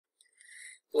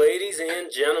Ladies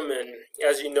and gentlemen,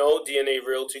 as you know, DNA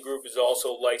Realty Group is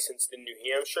also licensed in New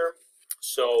Hampshire.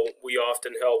 So we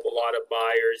often help a lot of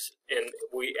buyers, and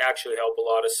we actually help a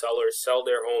lot of sellers sell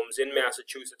their homes in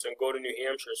Massachusetts and go to New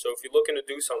Hampshire. So if you're looking to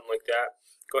do something like that,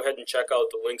 go ahead and check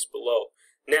out the links below.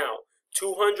 Now,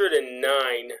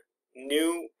 209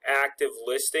 new active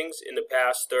listings in the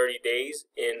past 30 days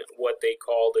in what they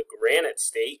call the Granite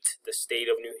State, the state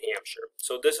of New Hampshire.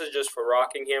 So this is just for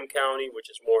Rockingham County, which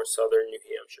is more southern New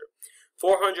Hampshire.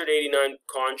 489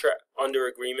 contract under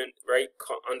agreement, right,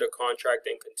 under contract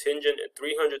and contingent, and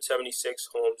 376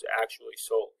 homes actually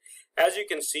sold. As you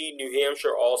can see, New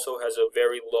Hampshire also has a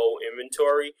very low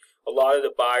inventory. A lot of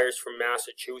the buyers from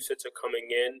Massachusetts are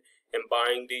coming in and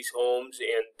buying these homes,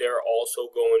 and they're also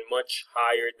going much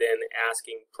higher than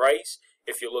asking price.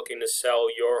 If you're looking to sell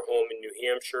your home in New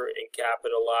Hampshire and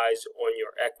capitalize on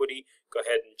your equity, go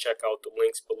ahead and check out the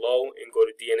links below and go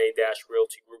to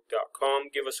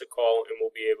dna-realtygroup.com. Give us a call and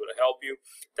we'll be able to help you.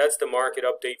 That's the market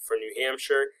update for New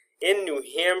Hampshire. In New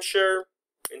Hampshire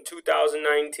in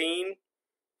 2019,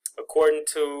 according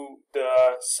to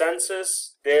the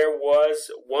census, there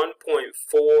was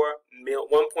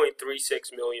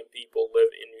 1.36 million people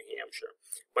live in New Hampshire.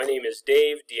 My name is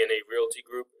Dave, DNA Realty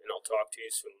Group, and I'll talk to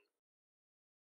you soon.